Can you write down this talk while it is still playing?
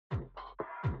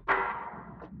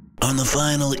On the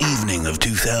final evening of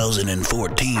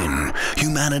 2014,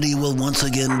 humanity will once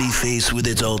again be faced with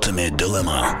its ultimate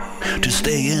dilemma: to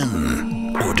stay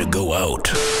in or to go out.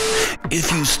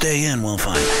 If you stay in, well,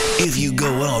 fine. If you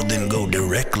go out, then go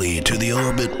directly to the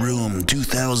Orbit Room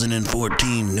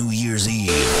 2014 New Year's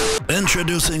Eve.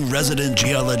 Introducing resident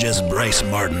geologist Bryce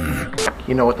Martin.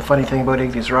 You know what the funny thing about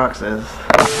Iggy's Rocks is?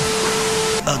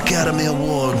 Academy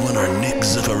Award winner Nick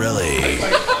Zaffarelli.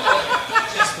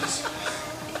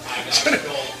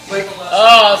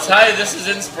 Oh, I'll tell you, this is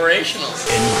inspirational.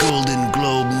 And Golden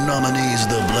Globe nominees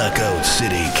the Blackout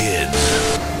City Kids.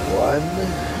 1,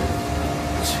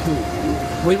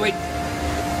 2... Wait.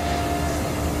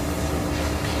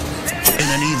 In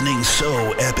an evening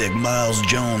so epic, Miles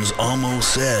Jones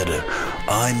almost said,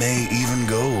 "I may even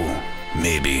go,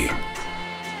 maybe."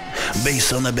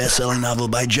 Based on the best-selling novel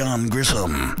by John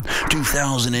Grisham,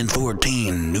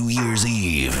 2014 New Year's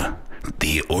Eve,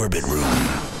 The Orbit Room.